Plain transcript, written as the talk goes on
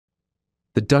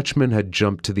The Dutchman had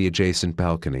jumped to the adjacent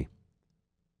balcony.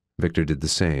 Victor did the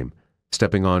same,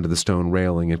 stepping onto the stone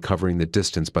railing and covering the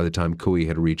distance by the time Cooey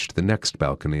had reached the next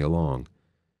balcony along.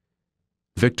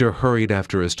 Victor hurried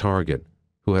after his target,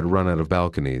 who had run out of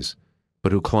balconies,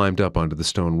 but who climbed up onto the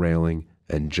stone railing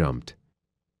and jumped.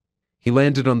 He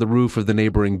landed on the roof of the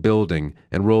neighboring building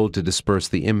and rolled to disperse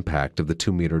the impact of the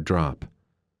 2-meter drop.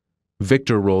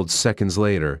 Victor rolled seconds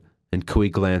later, and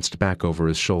Cooey glanced back over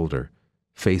his shoulder,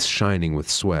 face shining with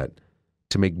sweat,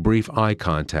 to make brief eye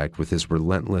contact with his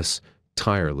relentless,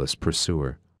 tireless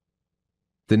pursuer.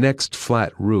 The next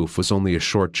flat roof was only a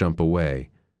short jump away,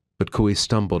 but Cooey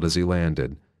stumbled as he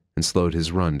landed and slowed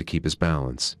his run to keep his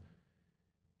balance.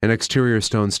 An exterior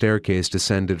stone staircase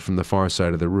descended from the far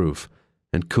side of the roof,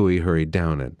 and Cooey hurried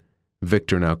down it,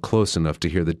 Victor now close enough to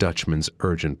hear the Dutchman's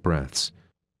urgent breaths.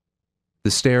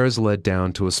 The stairs led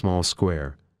down to a small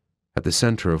square, at the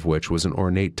center of which was an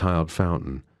ornate tiled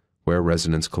fountain, where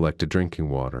residents collected drinking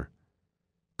water.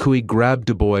 Cooey grabbed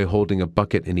a boy holding a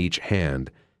bucket in each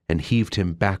hand and heaved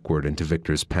him backward into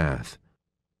Victor's path.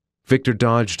 Victor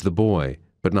dodged the boy,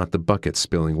 but not the bucket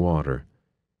spilling water.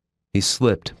 He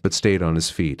slipped but stayed on his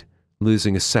feet,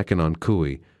 losing a second on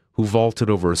Cooey, who vaulted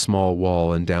over a small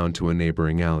wall and down to a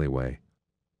neighboring alleyway.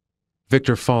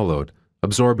 Victor followed,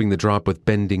 absorbing the drop with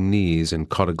bending knees, and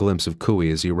caught a glimpse of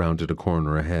Cooey as he rounded a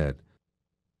corner ahead.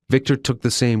 Victor took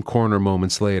the same corner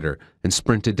moments later and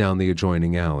sprinted down the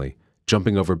adjoining alley,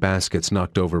 jumping over baskets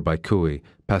knocked over by Cooey,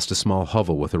 past a small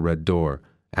hovel with a red door,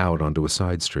 out onto a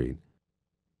side street.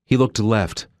 He looked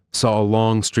left, saw a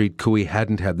long street Cooey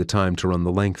hadn't had the time to run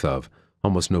the length of,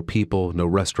 almost no people, no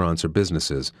restaurants or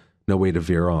businesses, no way to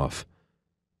veer off.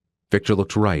 Victor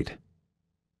looked right.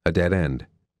 A dead end.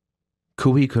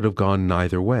 Cooey could have gone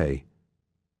neither way.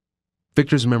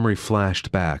 Victor's memory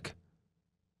flashed back.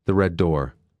 The red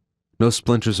door. No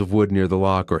splinters of wood near the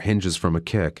lock or hinges from a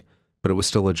kick, but it was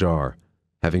still ajar,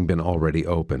 having been already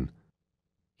open.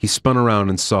 He spun around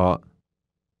and saw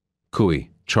Cooey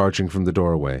charging from the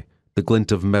doorway, the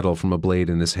glint of metal from a blade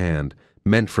in his hand,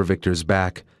 meant for Victor's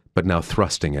back, but now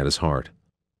thrusting at his heart.